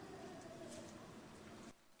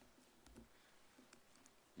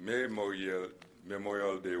Memorial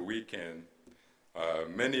Memorial Day weekend,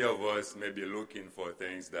 many of us may be looking for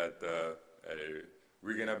things that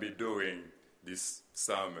we're gonna be doing this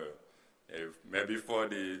summer. Maybe for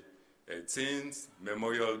the teens,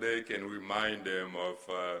 Memorial Day can remind them of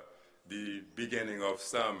the beginning of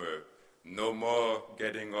summer. No more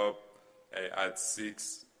getting up at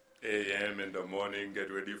 6 a.m. in the morning,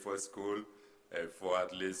 get ready for school for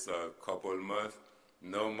at least a couple months.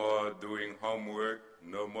 No more doing homework,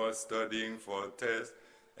 no more studying for tests.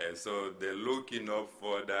 So they're looking up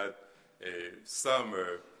for that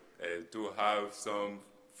summer to have some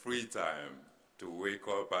free time, to wake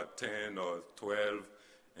up at 10 or 12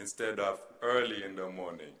 instead of early in the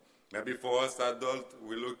morning. Maybe for us adults,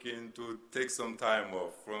 we're looking to take some time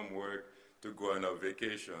off from work to go on a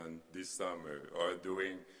vacation this summer or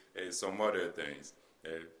doing some other things.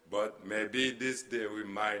 But maybe this day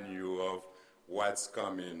remind you of what's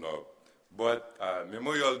coming up. But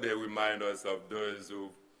Memorial Day reminds us of those who've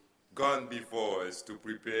gone before us to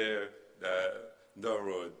prepare the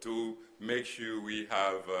road, to make sure we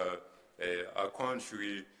have a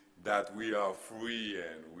country that we are free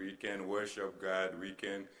and we can worship God, we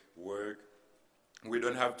can work. We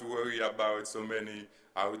don't have to worry about so many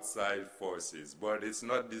outside forces, but it's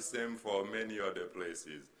not the same for many other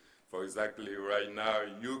places. For exactly right now,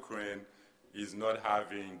 Ukraine is not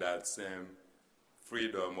having that same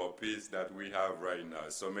freedom or peace that we have right now.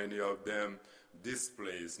 So many of them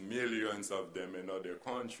displaced, millions of them in other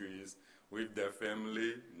countries with their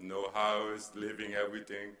family, no house, leaving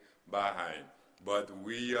everything behind. But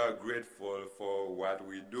we are grateful for what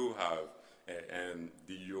we do have in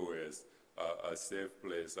the U.S., a safe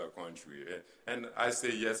place, a country. And I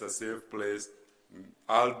say yes, a safe place,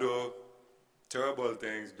 although terrible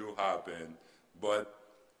things do happen, but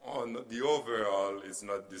on the overall, it's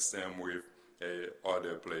not the same with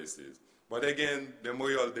other places. But again,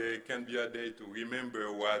 Memorial Day can be a day to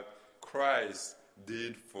remember what Christ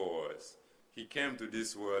did for us. He came to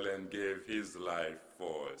this world and gave his life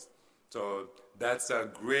for us. So that's a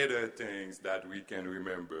greater things that we can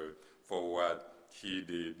remember for what he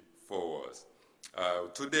did for us.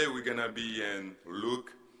 Today we're going to be in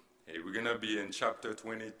Luke. We're going to be in chapter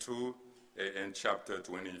 22 and chapter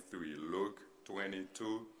 23. Luke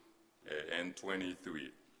 22 and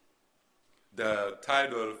 23. The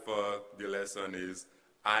title for the lesson is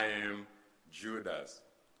I Am Judas.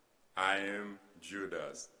 I Am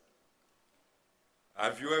Judas.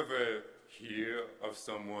 Have you ever heard of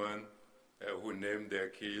someone who named their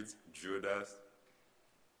kids Judas?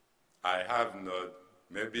 I have not.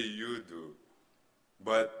 Maybe you do.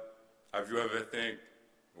 But have you ever think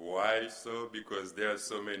why so? Because there are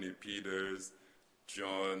so many Peters,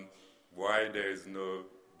 John. Why there is no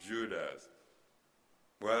Judas?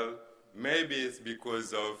 Well, maybe it's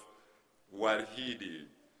because of what he did.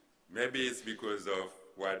 Maybe it's because of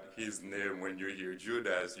what his name, when you hear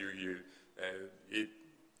Judas, you hear it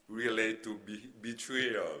relate to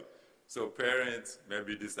betrayal. So parents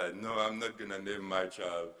maybe decide, no, I'm not going to name my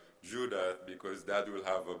child Judas because that will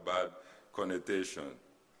have a bad connotation.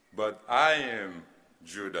 But I am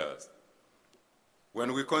Judas.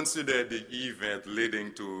 When we consider the event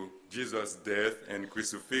leading to Jesus' death and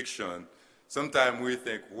crucifixion, sometimes we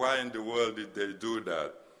think, why in the world did they do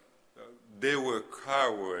that? They were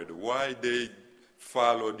coward. Why they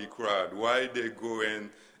follow the crowd? Why they go and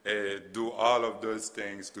do all of those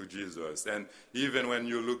things to Jesus? And even when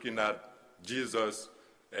you're looking at Jesus'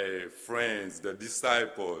 friends, the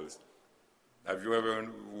disciples, have you ever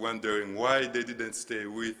wondering why they didn't stay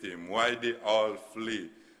with him? Why they all flee?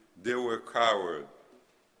 They were cowards.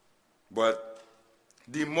 But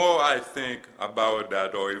the more I think about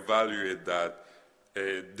that or evaluate that,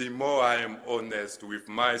 the more I am honest with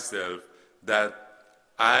myself that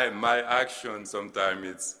my action sometimes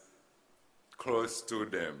it's close to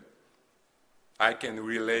them. I can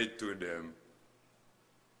relate to them,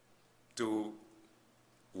 to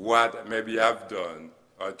what maybe I've done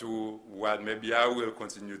or to what maybe I will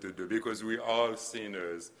continue to do, because we all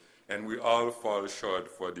sinners and we all fall short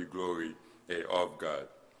for the glory of God.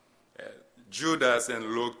 Judas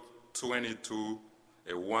in Luke 22,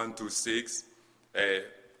 1-6,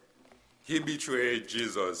 he betrayed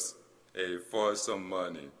Jesus for some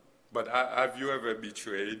money. But have you ever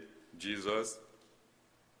betrayed Jesus?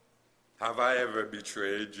 Have I ever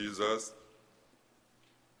betrayed Jesus?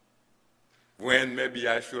 When maybe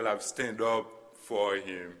I should have stand up for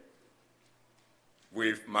him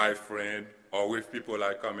with my friend or with people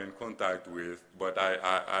I come in contact with, but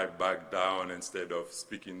I back down instead of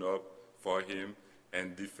speaking up for him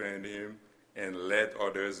and defend him and let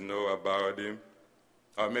others know about him.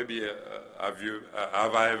 Or maybe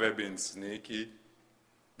have I ever been sneaky?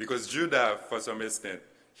 Because Judah, for some extent,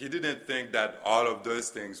 he didn't think that all of those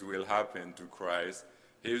things will happen to Christ.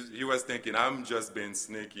 He was thinking, I'm just being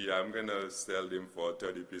sneaky. I'm going to sell him for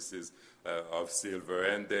 30 pieces of silver.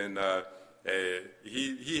 And then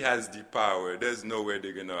he has the power. There's no way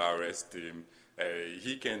they're going to arrest him.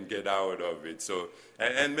 He can get out of it. So,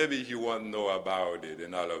 and maybe he won't know about it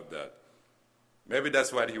and all of that. Maybe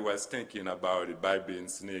that's what he was thinking about it, by being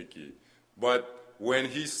sneaky. But when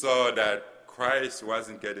he saw that Christ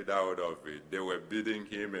wasn't getting out of it, they were beating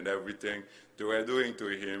him and everything they were doing to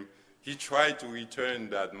him, he tried to return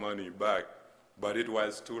that money back, but it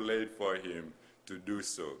was too late for him to do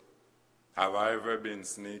so. Have I ever been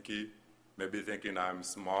sneaky? Maybe thinking I'm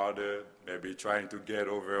smarter, maybe trying to get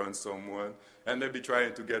over on someone, and maybe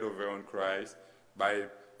trying to get over on Christ by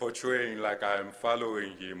portraying like I'm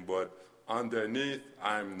following him, but underneath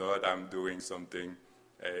I'm not. I'm doing something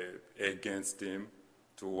against him,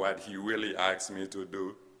 to what he really asked me to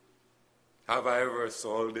do. Have I ever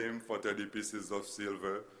sold him for 30 pieces of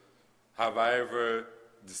silver? Have I ever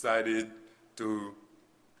decided to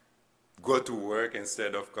go to work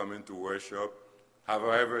instead of coming to worship? Have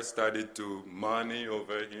I ever started to money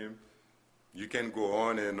over him? You can go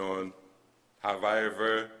on and on. Have I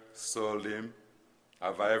ever sold him?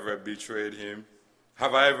 Have I ever betrayed him?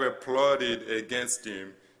 Have I ever plotted against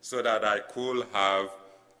him so that I could have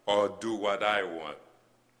or do what I want?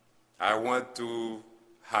 I want to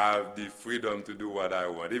have the freedom to do what I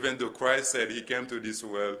want. Even though Christ said he came to this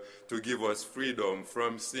world to give us freedom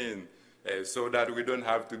from sin, so that we don't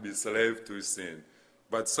have to be slaves to sin.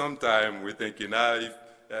 But sometimes we're thinking, if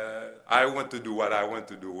I want to do what I want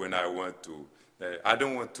to do when I want to. I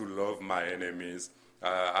don't want to love my enemies.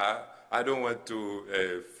 I don't want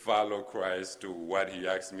to follow Christ to what he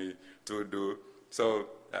asked me to do. So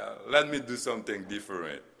let me do something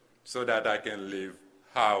different so that I can live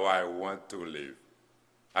how I want to live.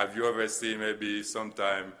 Have you ever seen maybe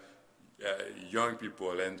sometime young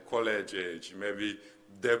people and college age, maybe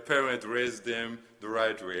their parents raised them the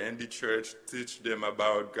right way and the church teach them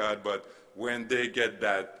about God, but when they get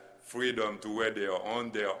that freedom to where they are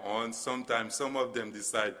on their own, sometimes some of them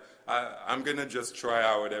decide, I'm going to just try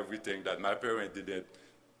out everything that my parents didn't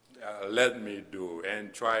let me do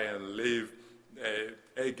and try and live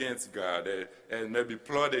against God and maybe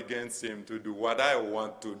plot against him to do what I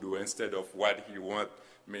want to do instead of what he wants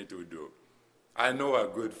me to do. I know a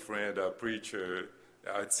good friend, a preacher,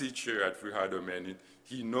 a teacher at Free Heart Domain.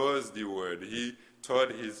 He knows the word. He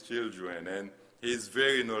taught his children, and he's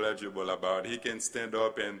very knowledgeable about it. He can stand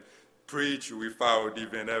up and preach without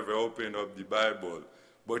even ever opening up the Bible.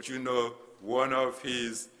 But you know, one of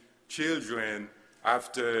his children,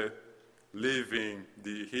 after leaving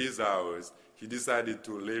his house, he decided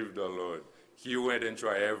to leave the Lord. He went and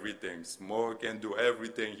tried everything, smoke and do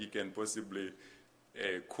everything he can possibly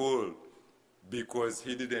cool, because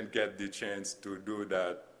he didn't get the chance to do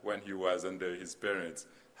that when he was under his parents'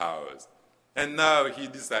 house. And now he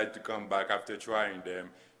decided to come back after trying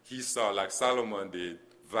them. He saw, like Solomon did,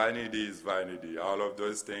 vanity is vanity. All of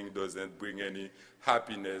those things doesn't bring any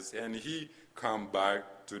happiness. And he come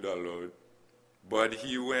back to the Lord. But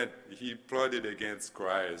he plotted against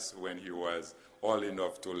Christ when he was old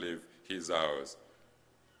enough to leave his house.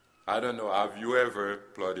 I don't know, have you ever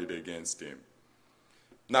plotted against him?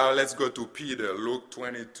 Now let's go to Peter, Luke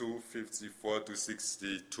 22, 54 to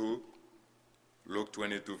 62. Luke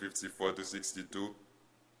 22, 54 to 62.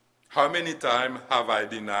 How many times have I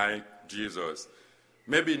denied Jesus?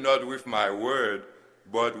 Maybe not with my word,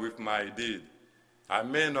 but with my deed. I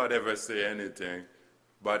may not ever say anything,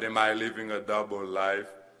 but am I living a double life?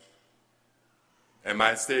 Am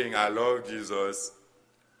I saying I love Jesus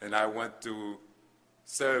and I want to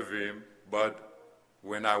serve him, but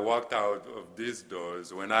when I walked out of these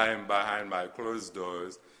doors, when I am behind my closed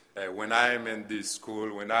doors, when I am in this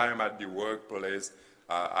school, when I am at the workplace,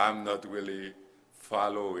 I'm not really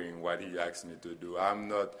following what he asked me to do. I'm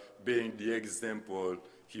not being the example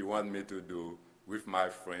he wants me to do with my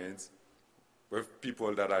friends, with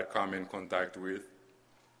people that I come in contact with.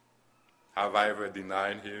 Have I ever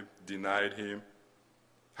denied him?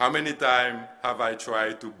 How many times have I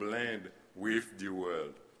tried to blend with the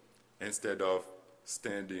world instead of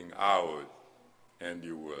standing out in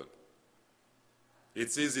the world?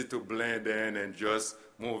 It's easy to blend in and just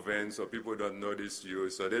move in so people don't notice you,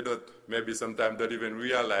 so they maybe sometimes don't even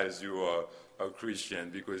realize you are a Christian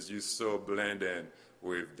because you so blend in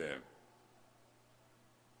with them.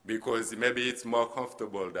 Because maybe it's more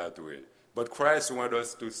comfortable that way. But Christ wants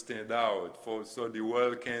us to stand out so the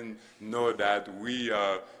world can know that we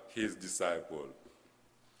are his disciple.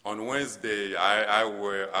 On Wednesday, I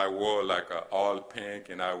wore like all pink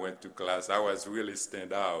and I went to class. I was really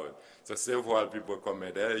stand out. So several people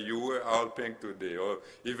comment, hey, you were all pink today. Or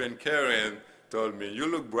even Karen told me, you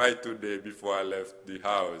look bright today before I left the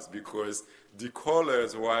house because the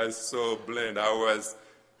colors was so blend. I was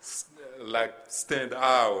like stand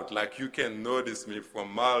out, like you can notice me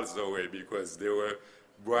from miles away because they were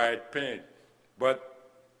bright pink. But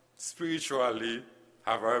spiritually,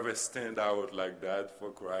 have I ever stand out like that for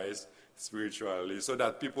Christ spiritually so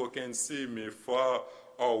that people can see me far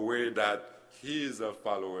away that he is a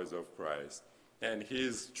follower of Christ and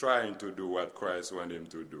he's trying to do what Christ wants him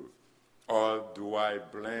to do? Or do I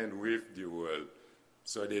blend with the world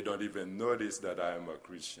so they don't even notice that I am a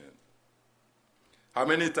Christian? How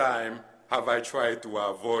many times have I tried to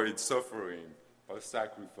avoid suffering or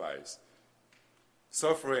sacrifice?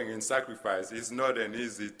 Suffering and sacrifice is not an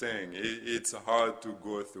easy thing. It's hard to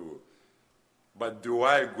go through. But do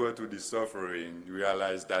I go to the suffering,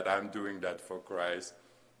 realize that I'm doing that for Christ,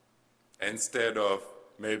 instead of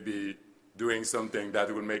maybe doing something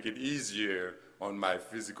that will make it easier on my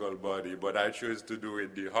physical body, but I choose to do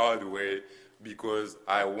it the hard way because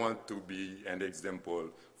I want to be an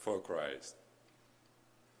example for Christ.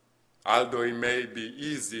 Although it may be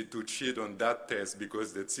easy to cheat on that test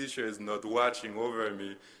because the teacher is not watching over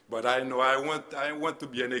me, but I know I want to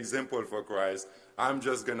be an example for Christ. I'm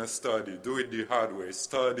just going to study, do it the hard way,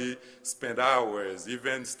 study, spend hours,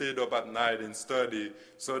 even stay up at night and study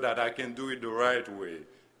so that I can do it the right way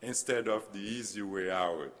instead of the easy way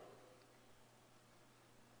out.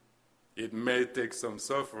 It may take some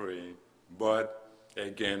suffering, but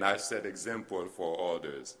again, I set example for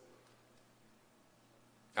others.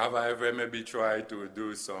 Have I ever maybe tried to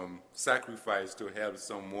do some sacrifice to help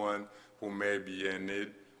someone who may be in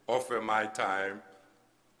need, offer my time,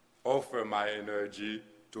 offer my energy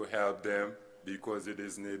to help them because it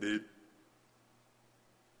is needed?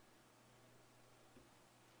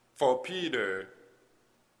 For Peter,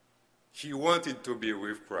 he wanted to be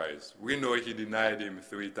with Christ. We know he denied him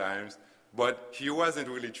 3 times, but he wasn't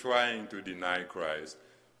really trying to deny Christ.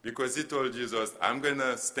 Because he told Jesus, I'm going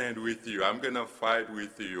to stand with you. I'm going to fight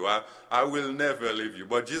with you. I will never leave you.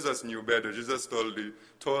 But Jesus knew better. Jesus told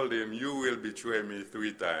him, you will betray me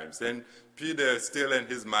 3 times. And Peter still in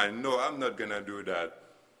his mind, no, I'm not going to do that.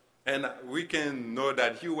 And we can know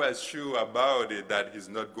that he was sure about it, that he's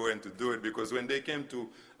not going to do it. Because when they came to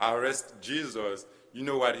arrest Jesus, you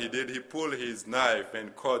know what he did? He pulled his knife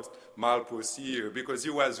and cut Malchus' ear because he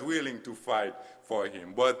was willing to fight for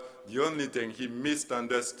him. But the only thing, he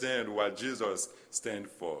misunderstood what Jesus stands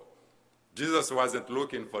for. Jesus wasn't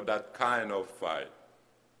looking for that kind of fight.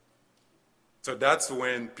 So that's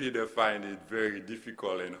when Peter finds it very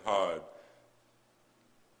difficult and hard.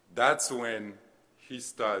 That's when he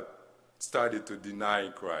started to deny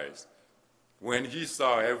Christ. When he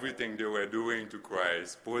saw everything they were doing to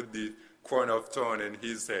Christ, put the crown of thorn in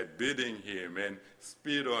his head, beating him and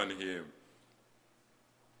spit on him,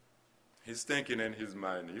 he's thinking in his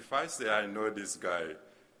mind, if I say I know this guy,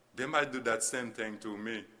 they might do that same thing to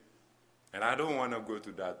me. And I don't want to go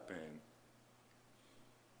to that pain.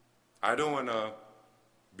 I don't want to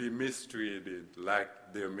be mistreated like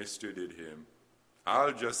they mistreated him.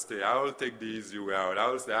 I'll just stay. I'll take the easy way out.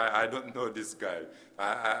 I'll say, I don't know this guy.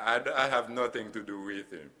 I have nothing to do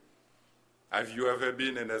with him. Have you ever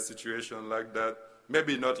been in a situation like that?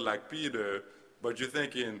 Maybe not like Peter, but you're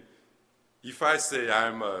thinking, if I say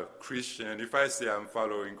I'm a Christian, if I say I'm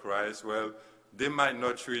following Christ, well, they might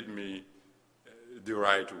not treat me the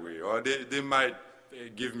right way, or they might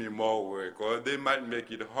give me more work, or they might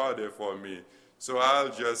make it harder for me. So I'll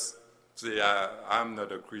just say I'm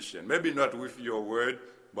not a Christian. Maybe not with your word,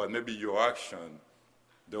 but maybe your action,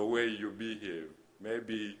 the way you behave.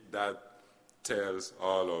 Maybe that tells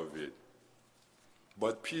all of it.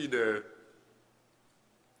 But Peter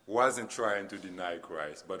wasn't trying to deny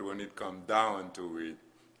Christ, but when it comes down to it,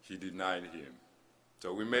 he denied him.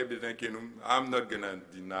 So we may be thinking, I'm not going to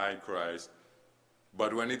deny Christ,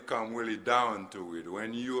 but when it comes really down to it,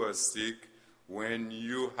 when you are sick, when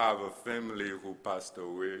you have a family who passed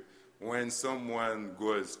away, when someone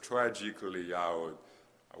goes tragically out,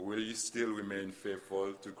 will you still remain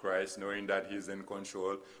faithful to Christ, knowing that he's in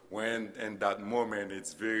control? When in that moment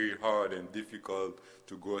it's very hard and difficult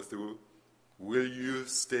to go through, will you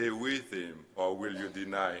stay with him or will you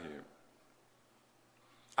deny him?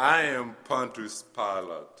 I am Pontius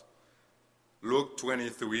Pilate. Luke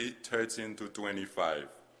 23:13-25.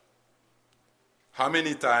 How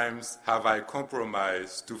many times have I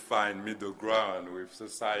compromised to find middle ground with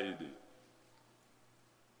society?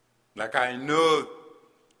 Like I know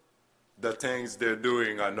the things they're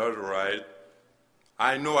doing are not right.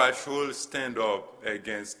 I know I should stand up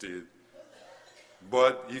against it.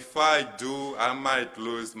 But if I do, I might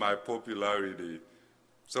lose my popularity.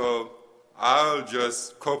 So I'll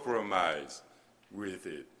just compromise with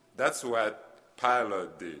it. That's what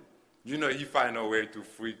Pilate did. He found a way to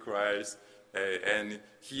free Christ, and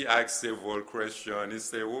he asked several questions. He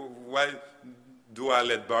said, why do I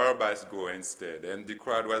let Barabbas go instead? And the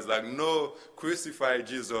crowd was like, no, crucify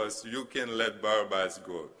Jesus. You can let Barabbas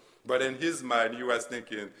go. But in his mind, he was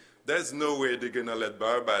thinking, there's no way they're going to let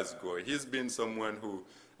Barabbas go. He's been someone who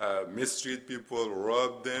mistreat people,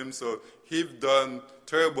 robbed them. So he's done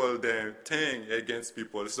terrible thing against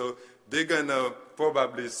people. So they're going to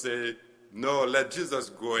probably say, no, let Jesus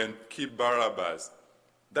go and keep Barabbas.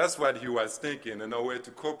 That's what he was thinking, in a way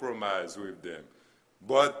to compromise with them.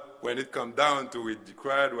 But when it come down to it, the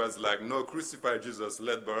crowd was like, no, crucify Jesus,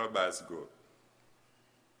 let Barabbas go.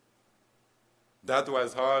 That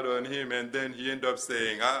was hard on him, and then he ended up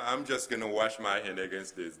saying, I'm just going to wash my hand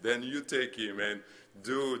against this. Then you take him and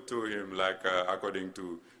do to him like according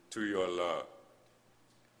to your law.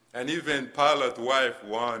 And even Pilate's wife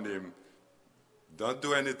warned him, don't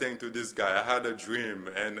do anything to this guy. I had a dream,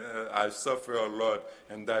 and I suffer a lot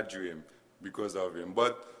in that dream because of him.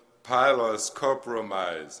 But Pilate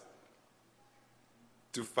compromised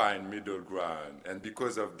to find middle ground, and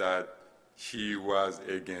because of that, he was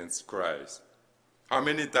against Christ. How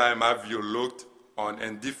many times have you looked on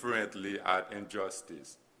indifferently at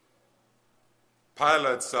injustice?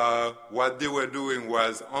 Pilate saw what they were doing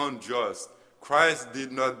was unjust. Christ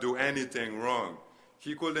did not do anything wrong.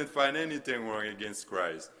 He couldn't find anything wrong against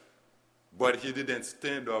Christ. But he didn't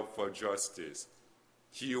stand up for justice.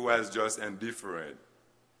 He was just indifferent.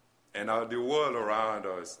 And out the world around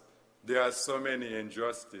us, there are so many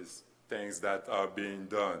injustice things that are being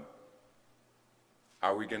done.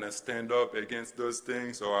 Are we going to stand up against those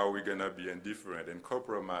things, or are we going to be indifferent and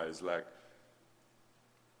compromise like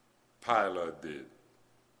Pilate did?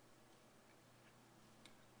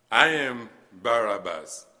 I am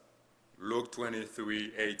Barabbas. Luke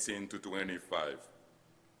 23:18-25.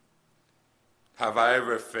 Have I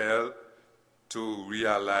ever failed to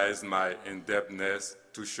realize my indebtedness,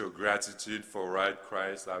 to show gratitude for what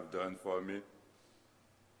Christ have done for me?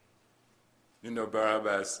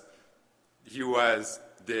 Barabbas, he was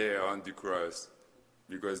there on the cross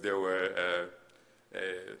because there were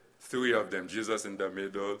three of them, Jesus in the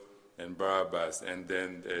middle and Barabbas, and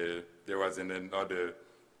then there was another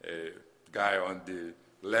guy on the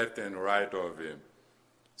left and right of him.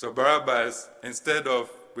 So Barabbas, instead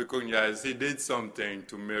of recognize he did something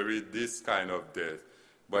to merit this kind of death,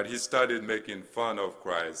 but he started making fun of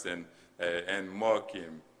Christ and mock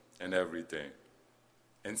him and everything,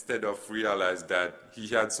 instead of realize that he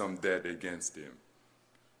had some debt against him.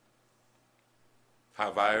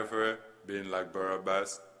 Have I ever been like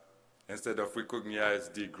Barabbas? Instead of recognize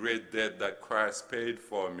the great debt that Christ paid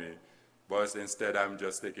for me, but instead I'm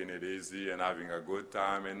just taking it easy and having a good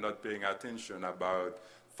time and not paying attention about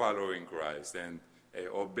following Christ and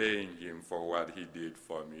obeying him for what he did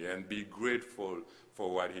for me, and be grateful for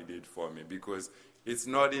what he did for me, because it's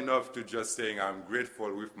not enough to just saying I'm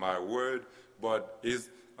grateful with my word, but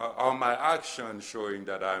are my actions showing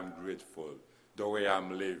that I'm grateful, the way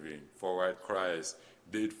I'm living for what Christ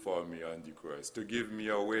did for me on the cross, to give me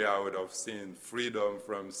a way out of sin, freedom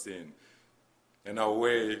from sin, in a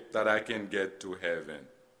way that I can get to heaven.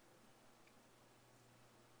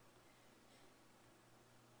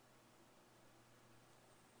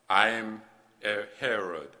 I am a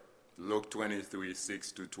Herod. Luke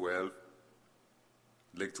 23:6-12.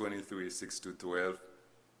 Luke 23:6-12.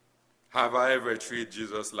 Have I ever treated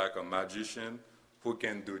Jesus like a magician who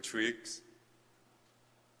can do tricks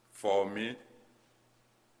for me?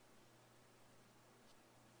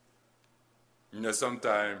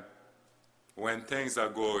 Sometimes when things are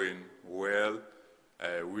going well,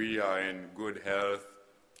 we are in good health,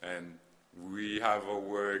 and we have a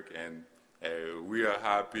work, and we are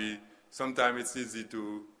happy. Sometimes it's easy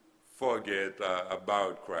to forget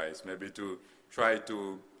about Christ, maybe to try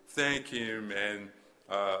to thank him and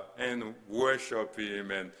worship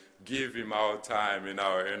him and give him our time and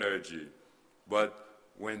our energy. But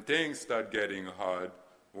when things start getting hard,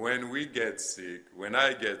 when we get sick, when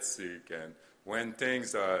I get sick, and when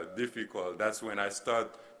things are difficult, that's when I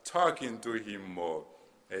start talking to him more,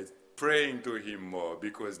 praying to him more,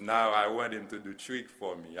 because now I want him to do trick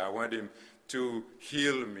for me. I want him to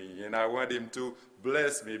heal me, and I want him to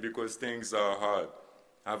bless me because things are hard.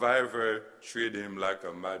 Have I ever treated him like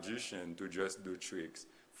a magician to just do tricks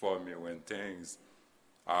for me when things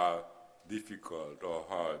are difficult or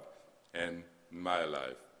hard in my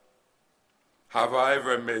life? Have I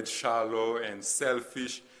ever made shallow and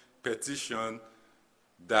selfish petition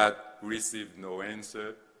that received no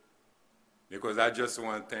answer? Because I just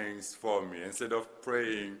want things for me. Instead of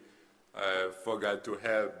praying for God to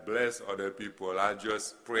help bless other people, I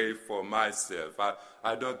just pray for myself.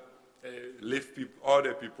 I don't lift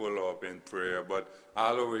other people up in prayer, but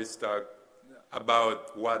I'll always talk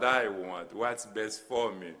about what I want, what's best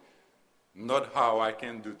for me, not how I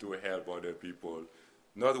can do to help other people,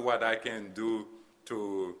 not what I can do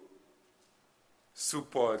to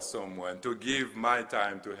support someone, to give my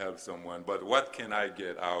time to help someone, but what can I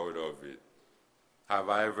get out of it? Have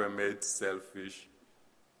I ever made selfish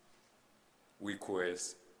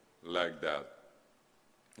requests like that,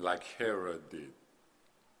 like Herod did?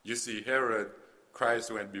 You see, Herod,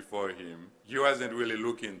 Christ went before him. He wasn't really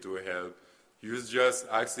looking to help. He was just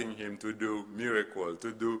asking him to do miracles,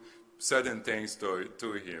 to do certain things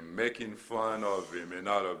to him, making fun of him and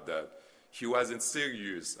all of that. He wasn't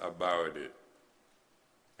serious about it.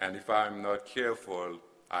 And if I'm not careful,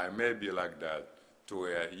 I may be like that, to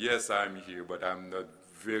where, yes, I'm here, but I'm not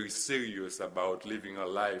very serious about living a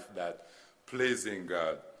life that pleasing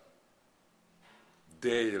God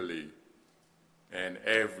daily and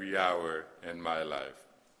every hour in my life.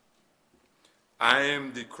 I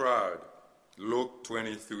am the crowd. Luke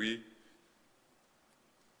 23,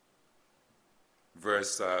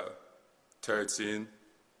 verse 13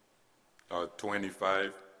 or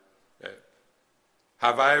 25.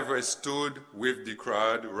 Have I ever stood with the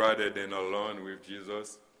crowd rather than alone with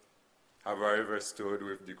Jesus? Have I ever stood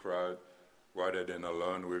with the crowd rather than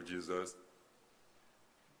alone with Jesus?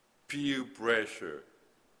 Peer pressure.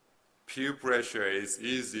 Peer pressure is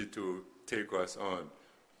easy to take us on,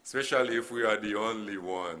 especially if we are the only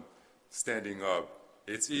one standing up.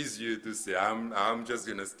 It's easier to say, I'm just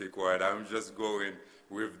going to stay quiet. I'm just going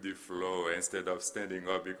with the flow instead of standing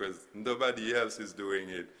up because nobody else is doing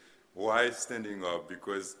it. Why standing up?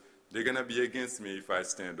 Because they're going to be against me if I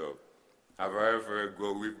stand up. Have I ever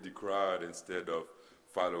go with the crowd instead of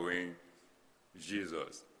following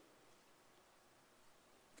Jesus?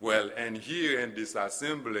 Well, and here in this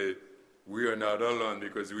assembly, we are not alone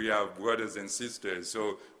because we have brothers and sisters.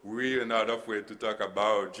 So we are not afraid to talk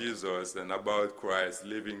about Jesus and about Christ,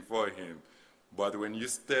 living for him. But when you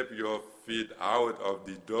step your feet out of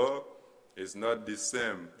the door, it's not the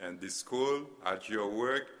same. And the school, at your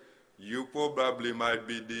work, you probably might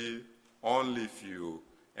be the only few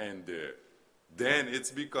in there. Then it's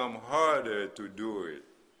become harder to do it.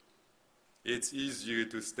 It's easier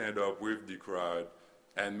to stand up with the crowd.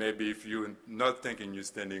 And maybe if you're not thinking you're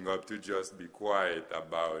standing up, to just be quiet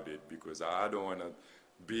about it because I don't want to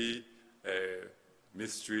be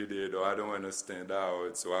mistreated or I don't want to stand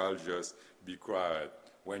out, so I'll just be quiet.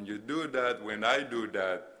 When you do that, when I do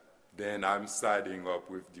that, then I'm siding up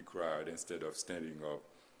with the crowd instead of standing up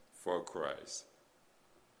for Christ.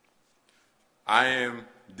 I am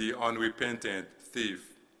the unrepentant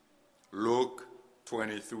thief. Luke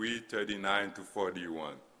 23:39 to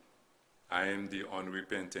 41. I am the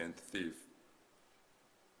unrepentant thief.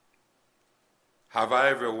 Have I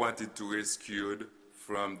ever wanted to be rescued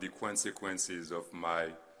from the consequences of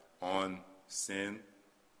my own sin?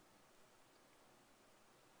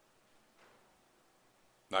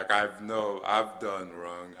 Like I've done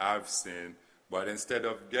wrong, I've sinned, but instead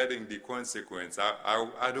of getting the consequence,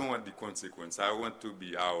 I don't want the consequence. I want to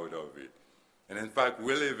be out of it. And in fact,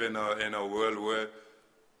 we live in a world where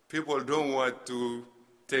people don't want to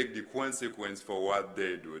take the consequence for what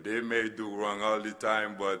they do. They may do wrong all the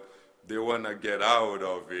time, but they want to get out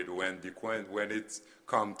of it when it's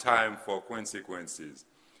come time for consequences.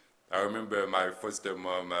 I remember my foster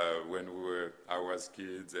mom when I was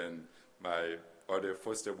kids, and my other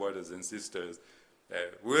foster brothers and sisters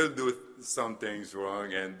will do some things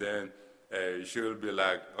wrong, and then she'll be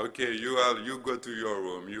like, okay, you go to your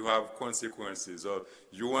room, you have consequences, or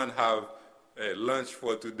you won't have lunch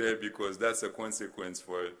for today because that's a consequence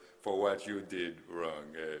for what you did wrong.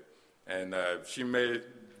 And she may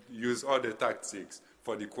use other tactics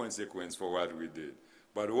for the consequence for what we did.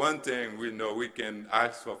 But one thing we know, we can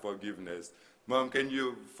ask for forgiveness. Mom, can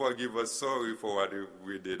you forgive us? Sorry for what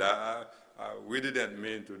we did. We didn't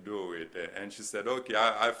mean to do it. And she said, okay,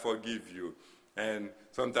 I forgive you. And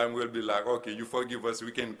sometimes we'll be like, okay, you forgive us,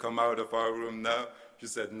 we can come out of our room now. She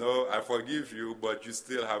said, no, I forgive you, but you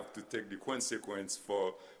still have to take the consequence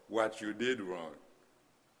for what you did wrong.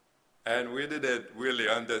 And we didn't really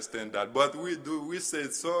understand that. But we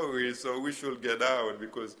said sorry, so we should get out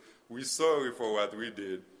because we're sorry for what we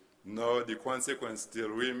did. No, the consequence still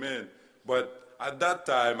remained. But at that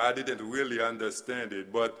time, I didn't really understand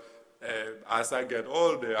it. But as I get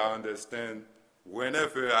older, I understand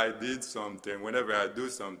whenever I did something, whenever I do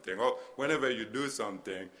something, or whenever you do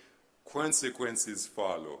something, consequences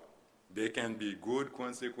follow. They can be good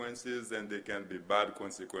consequences and they can be bad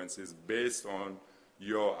consequences based on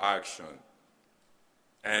your action.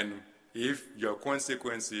 And if your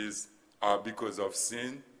consequences are because of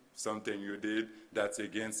sin, something you did that's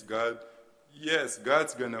against God, yes,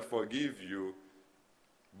 God's going to forgive you,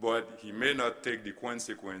 but he may not take the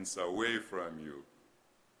consequence away from you.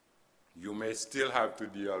 You may still have to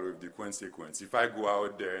deal with the consequence. If I go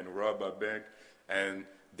out there and rob a bank and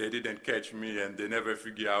they didn't catch me and they never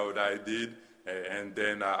figure out I did, and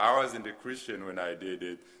then I wasn't a Christian when I did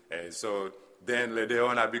it. So then later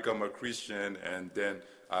on I become a Christian, and then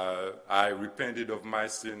I repented of my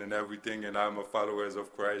sin and everything, and I'm a follower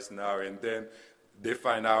of Christ now. And then they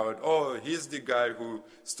find out, oh, he's the guy who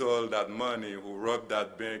stole that money, who robbed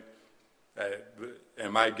that bank.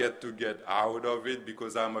 Am I get out of it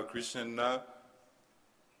because I'm a Christian now?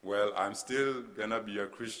 Well, I'm still going to be a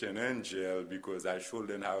Christian in jail because I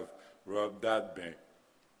shouldn't have robbed that bank.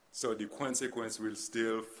 So the consequence will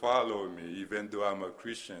still follow me even though I'm a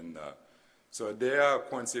Christian now. So there are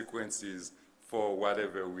consequences for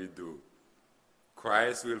whatever we do.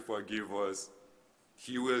 Christ will forgive us.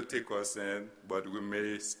 He will take us in, but we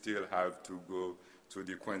may still have to go to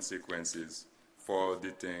the consequences for the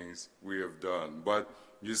things we have done. But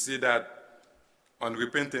you see that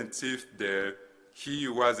unrepentant thief there, he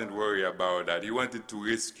wasn't worried about that. He wanted to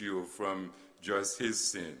rescue from just his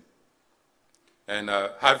sin. And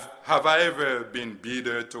have I ever been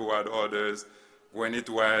bitter toward others when it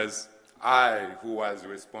was I who was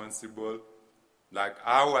responsible? Like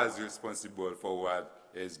I was responsible for what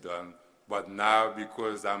is done. But now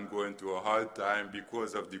because I'm going through a hard time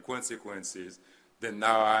because of the consequences, then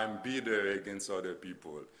now I'm bitter against other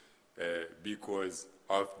people because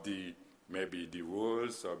of maybe the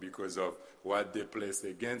rules or because of what they placed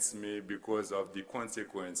against me, because of the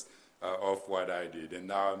consequence of what I did. And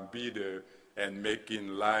now I'm bitter and making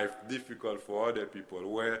life difficult for other people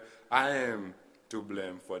where I am to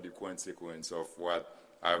blame for the consequence of what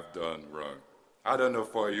I've done wrong. I don't know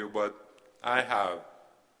for you, but I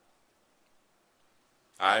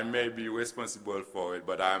may be responsible for it,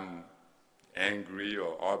 but I'm angry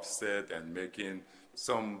or upset and making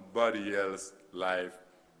somebody else's life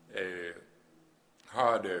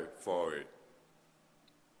harder for it.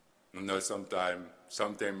 You know, sometimes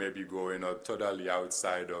something may be going on totally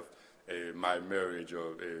outside of my marriage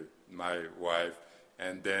or my wife,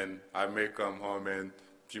 and then I may come home and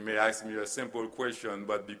she may ask me a simple question,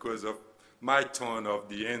 but because of my tone of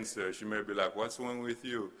the answer, she may be like, "What's wrong with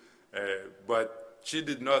you?" But she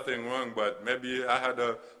did nothing wrong, but maybe I had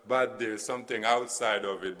a bad day, something outside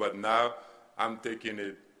of it, but now I'm taking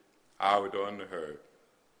it out on her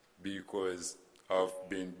because of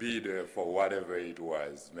being bitter for whatever it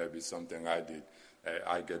was, maybe something I did.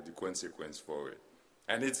 I get the consequence for it.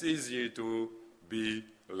 And it's easier to be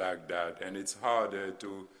like that, and it's harder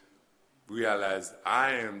to realize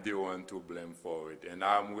I am the one to blame for it, and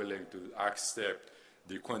I'm willing to accept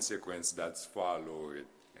the consequence that's follow it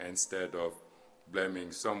instead of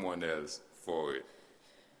blaming someone else for it.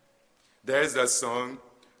 There's a song,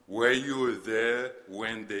 "Were you there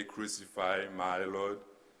when they crucified my Lord?"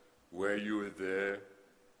 Were you there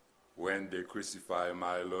when they crucified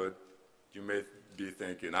my Lord? You may be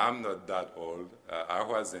thinking, I'm not that old. I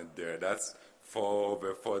wasn't there. That's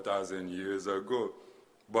over 4,000 years ago.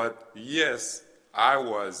 But yes, I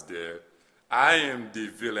was there. I am the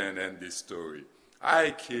villain in this story.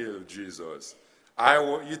 I killed Jesus.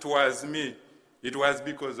 It was me. It was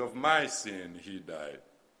because of my sin he died.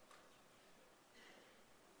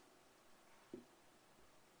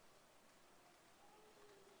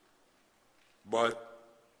 But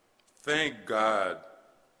thank God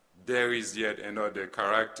there is yet another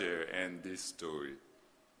character in this story.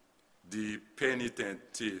 The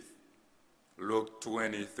penitent thief, Luke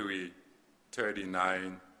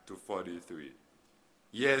 23:39-43.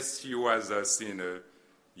 Yes, he was a sinner.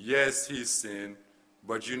 Yes, he sinned.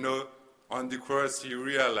 But you know, on the cross he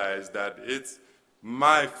realized that it's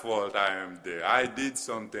my fault I am there. I did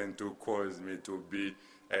something to cause me to be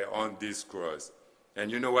on this cross. And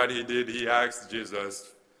you know what he did? He asked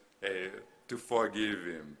Jesus to forgive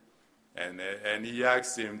him. And he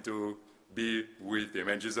asked him to be with him.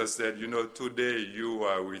 And Jesus said, you know, today you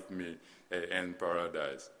are with me in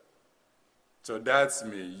paradise. So that's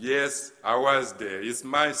me. Yes, I was there. It's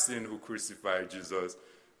my sin who crucified Jesus.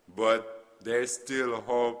 But there's still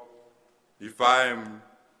hope if I am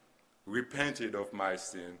repented of my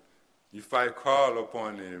sin, if I call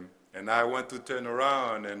upon him, and I want to turn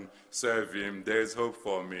around and serve him, there's hope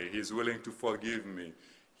for me. He's willing to forgive me.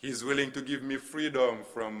 He's willing to give me freedom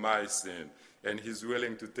from my sin, and he's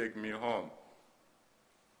willing to take me home.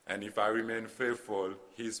 And if I remain faithful,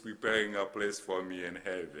 he's preparing a place for me in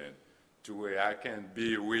heaven to where I can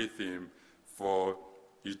be with him for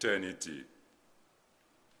eternity.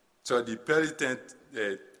 So the penitent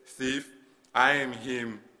thief, I am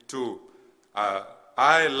him too.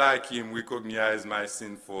 I, like him, recognize my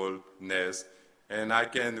sinfulness, and I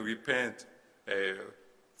can repent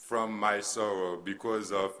from my sorrow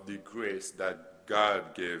because of the grace that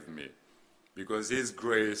God gave me. Because his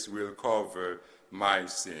grace will cover my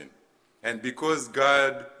sin. And because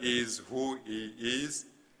God is who he is,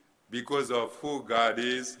 because of who God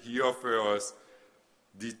is, he offers us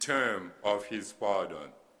the term of his pardon.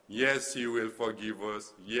 Yes, he will forgive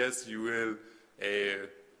us. Yes, he will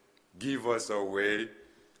give us a way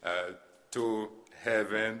to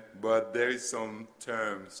heaven, but there is some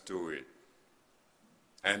terms to it.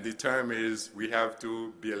 And the term is we have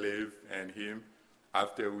to believe in him.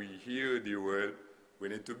 After we hear the word, we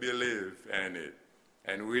need to believe in it.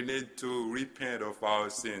 And we need to repent of our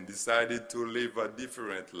sin, decided to live a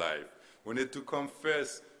different life. We need to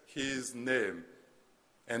confess his name.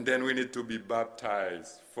 And then we need to be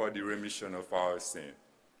baptized for the remission of our sin.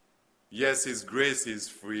 Yes, his grace is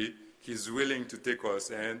free. He's willing to take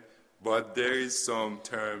us in, but there is some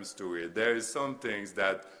terms to it. There is some things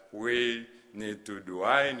that we need to do,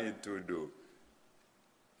 I need to do,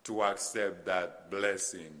 to accept that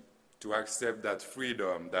blessing, to accept that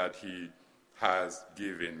freedom that he has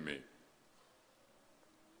given me.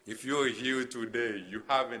 If you're here today, you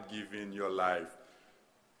haven't given your life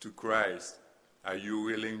to Christ, are you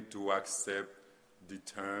willing to accept the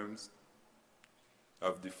terms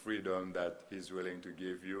of the freedom that he's willing to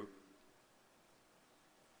give you?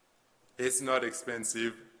 It's not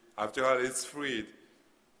expensive. After all, it's free.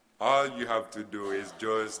 All you have to do is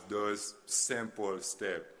just those simple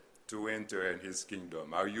steps to enter in his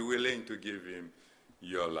kingdom. Are you willing to give him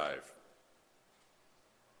your life?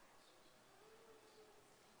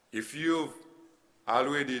 If you've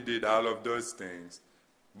already did all of those things,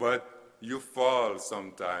 but you fall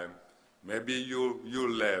sometime, maybe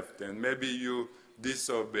you left and maybe you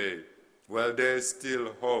disobeyed, well, there's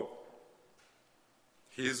still hope.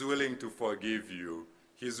 He's willing to forgive you.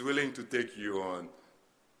 He's willing to take you on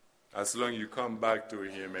as long as you come back to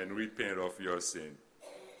him and repent of your sin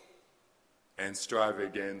and strive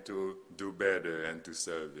again to do better and to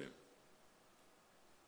serve him.